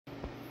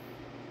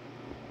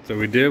So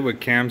we did what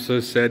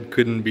Camso said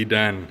couldn't be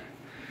done.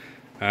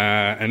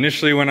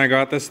 Initially when I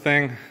got this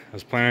thing, I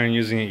was planning on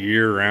using it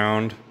year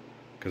round,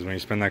 because when you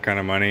spend that kind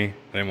of money,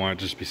 I didn't want it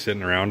to just be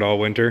sitting around all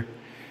winter.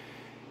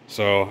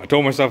 So I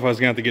told myself I was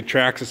gonna have to get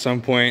tracks at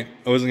some point.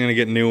 I wasn't gonna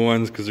get new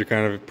ones because they're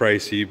kind of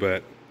pricey,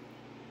 but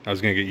I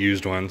was gonna get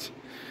used ones.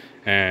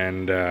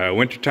 And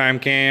winter time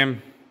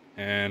came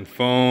and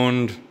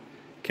phoned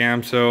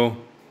Camso,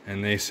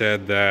 and they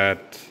said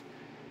that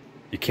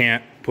you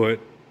can't put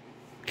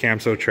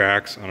Camso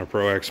tracks on a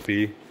Pro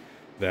XP,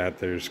 that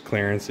there's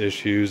clearance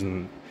issues,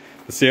 and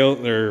the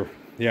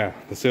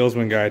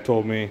salesman guy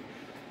told me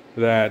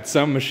that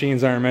some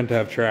machines aren't meant to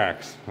have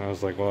tracks. I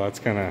was like, well, that's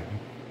kind of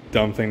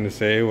dumb thing to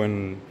say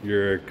when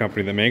you're a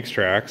company that makes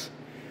tracks,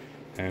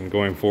 and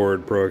going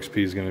forward Pro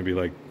XP is going to be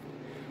like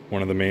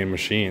one of the main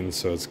machines,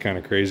 so it's kind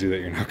of crazy that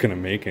you're not going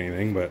to make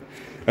anything, but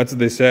that's what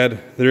they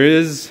said. There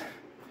is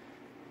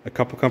a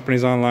couple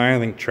companies online, I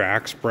think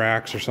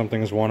Brax or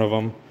something is one of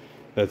them,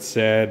 that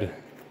said,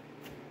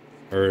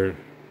 or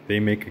they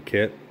make a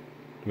kit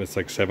that's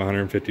like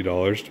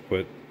 $750 to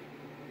put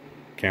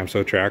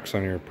Camso tracks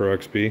on your Pro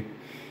XP.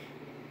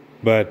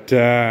 But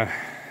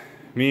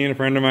me and a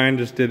friend of mine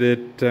just did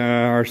it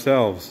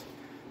ourselves.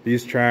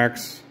 These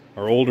tracks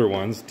are older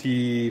ones,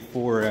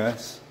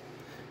 T4S.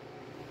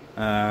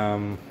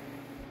 Not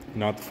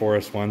the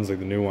 4S ones, like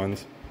the new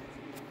ones.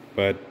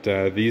 But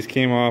these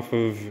came off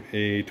of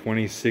a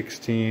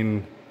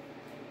 2016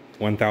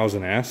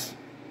 1000S.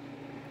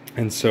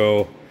 And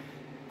so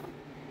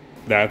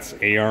that's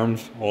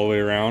A-arms all the way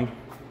around.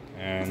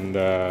 And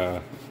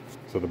so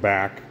the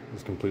back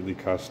is completely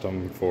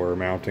custom for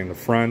mounting the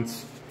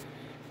fronts.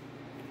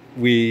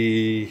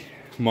 We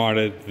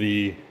modded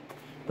the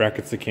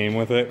brackets that came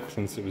with it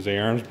since it was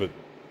A-arms, but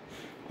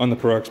on the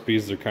Pro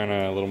XPs they're kind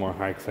of a little more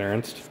high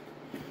clearanced.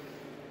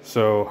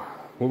 So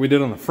what we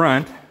did on the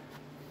front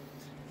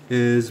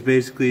is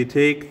basically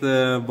take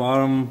the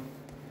bottom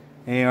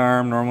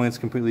A-arm, normally it's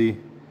completely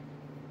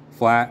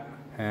flat,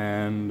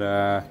 and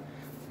the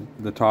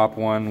top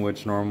one,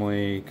 which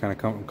normally kind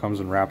of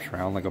comes and wraps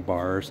around like a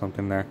bar or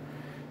something there.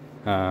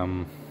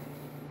 But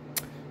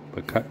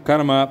cut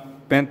them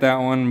up, bent that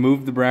one,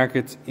 moved the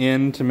brackets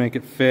in to make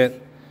it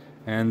fit,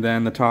 and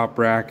then the top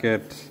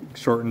bracket,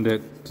 shortened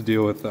it to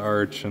deal with the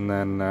arch, and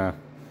then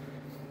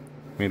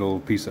made a little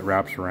piece that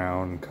wraps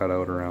around and cut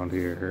out around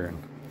here,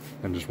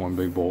 and just one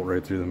big bolt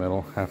right through the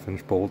middle,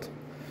 1/2-inch bolt,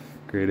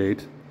 grade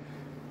 8.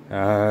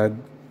 I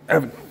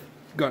haven't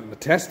gotten to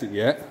test it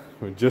yet.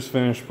 We just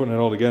finished putting it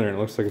all together and it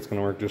looks like it's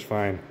going to work just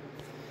fine.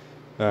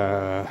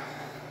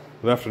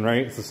 Left and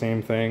right, it's the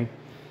same thing.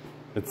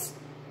 It's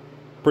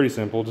pretty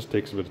simple, just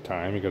takes a bit of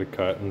time. You got to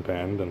cut and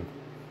bend, and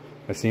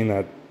I seen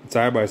that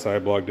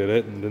side-by-side blog did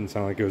it and it didn't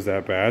sound like it was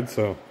that bad,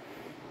 so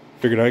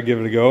figured I'd give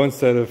it a go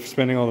instead of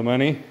spending all the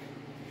money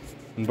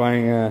and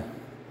buying a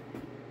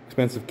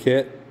expensive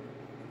kit.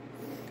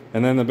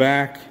 And then the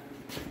back,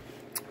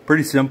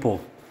 pretty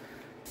simple.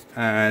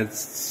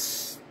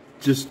 It's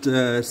just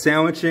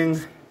sandwiching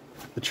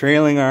the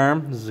trailing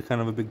arm. This is a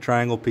kind of a big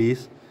triangle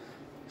piece.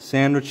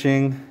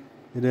 Sandwiching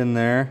it in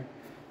there,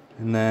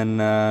 and then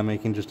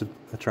making just a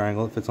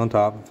triangle that fits on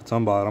top, it fits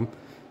on bottom,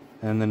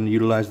 and then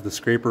utilize the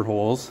scraper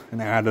holes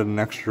and added an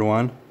extra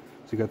one.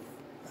 So you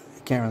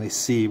can't really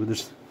see, but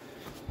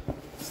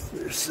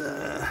there's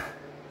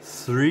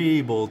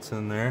 3 bolts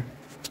in there.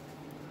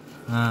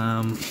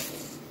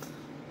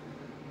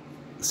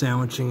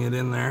 Sandwiching it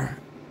in there,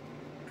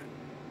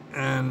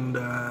 and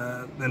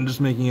then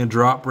just making a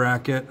drop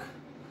bracket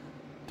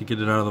to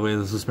get it out of the way of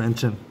the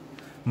suspension.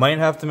 Might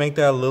have to make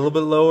that a little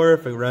bit lower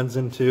if it runs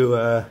into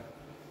the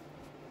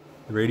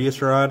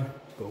radius rod,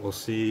 but we'll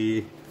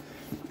see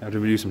after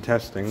we do some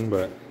testing.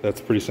 But that's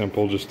pretty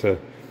simple, just to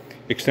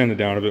extend it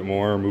down a bit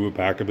more or move it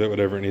back a bit,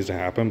 whatever it needs to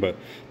happen. But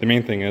the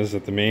main thing is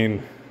that the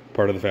main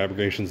part of the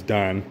fabrication's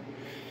done,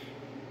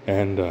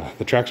 and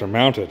the tracks are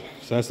mounted,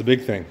 so that's the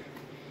big thing.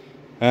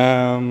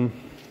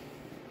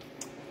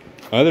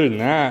 Other than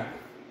that,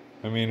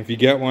 I mean, if you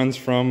get ones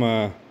from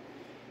a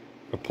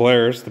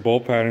Polaris, the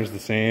bolt pattern's the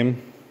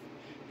same,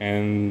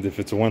 and if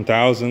it's a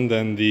 1000,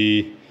 then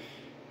the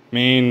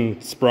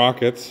main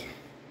sprockets,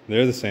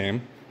 they're the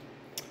same,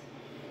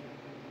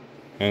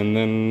 and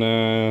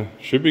then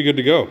should be good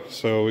to go.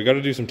 So we got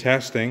to do some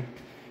testing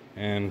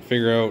and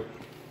figure out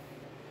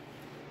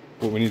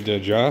what we need to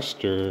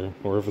adjust, or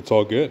if it's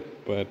all good.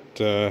 But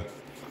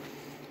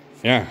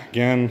yeah,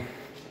 again,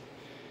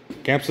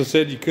 Camso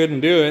said you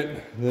couldn't do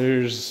it.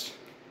 There's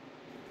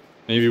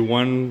maybe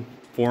one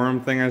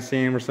forum thing I've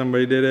seen where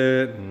somebody did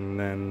it, and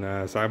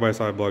then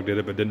side-by-side blog did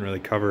it, but didn't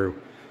really cover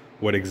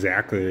what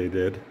exactly they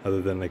did,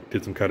 other than like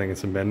did some cutting and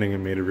some bending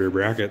and made a rear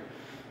bracket.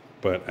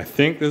 But I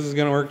think this is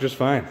gonna work just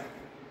fine.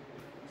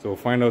 So we'll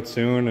find out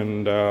soon,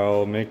 and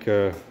I'll make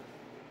an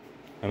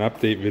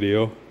update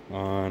video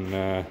on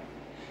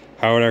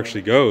how it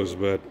actually goes.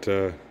 But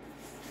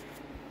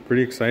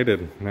pretty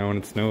excited now when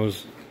it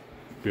snows,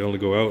 be able to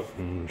go out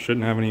and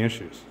shouldn't have any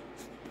issues.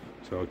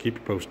 So I'll keep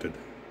you posted.